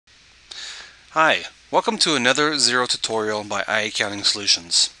Hi, welcome to another Xero tutorial by iAccounting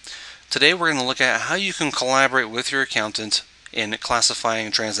Solutions. Today we're going to look at how you can collaborate with your accountant in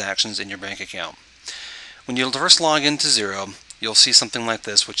classifying transactions in your bank account. When you first log into Xero, you'll see something like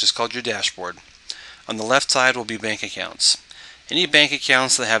this, which is called your dashboard. On the left side will be bank accounts. Any bank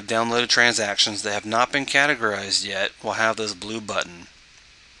accounts that have downloaded transactions that have not been categorized yet will have this blue button.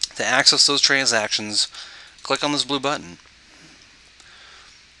 To access those transactions, click on this blue button.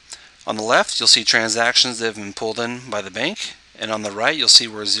 On the left, you'll see transactions that have been pulled in by the bank, and on the right, you'll see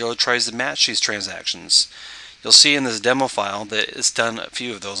where Xero tries to match these transactions. You'll see in this demo file that it's done a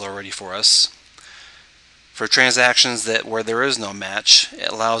few of those already for us. For transactions where there is no match, it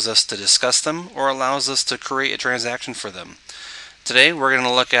allows us to discuss them or allows us to create a transaction for them. Today, we're going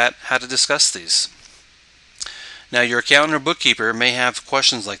to look at how to discuss these. Now, your accountant or bookkeeper may have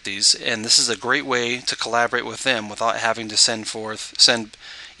questions like these, and this is a great way to collaborate with them without having to send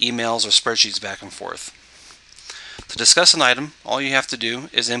emails or spreadsheets back and forth. To discuss an item, all you have to do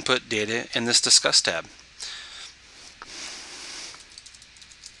is input data in this Discuss tab.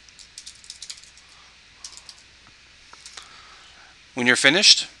 When you're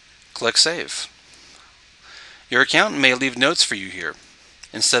finished, click Save. Your accountant may leave notes for you here.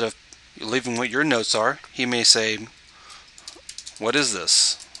 Instead of leaving what your notes are, he may say, "What is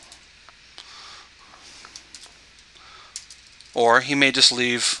this?" Or he may just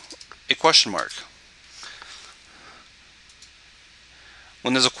leave a question mark.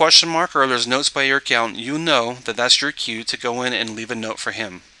 When there's a question mark or there's notes by your accountant, you know that that's your cue to go in and leave a note for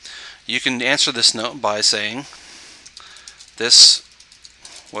him. You can answer this note by saying, "This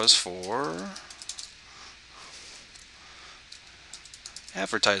was for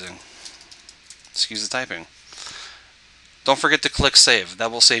advertising." Excuse the typing. Don't forget to click Save.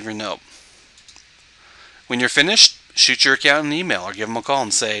 That will save your note. When you're finished, shoot your accountant an email or give them a call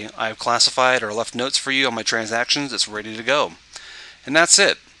and say, "I've classified or left notes for you on my transactions. It's ready to go." And that's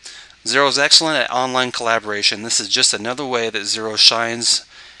it. Xero is excellent at online collaboration. This is just another way that Xero shines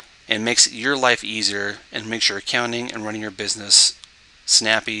and makes your life easier and makes your accounting and running your business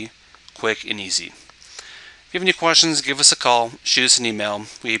snappy, quick, and easy. If you have any questions, give us a call, shoot us an email.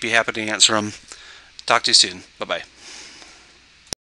 We'd be happy to answer them. Talk to you soon. Bye-bye.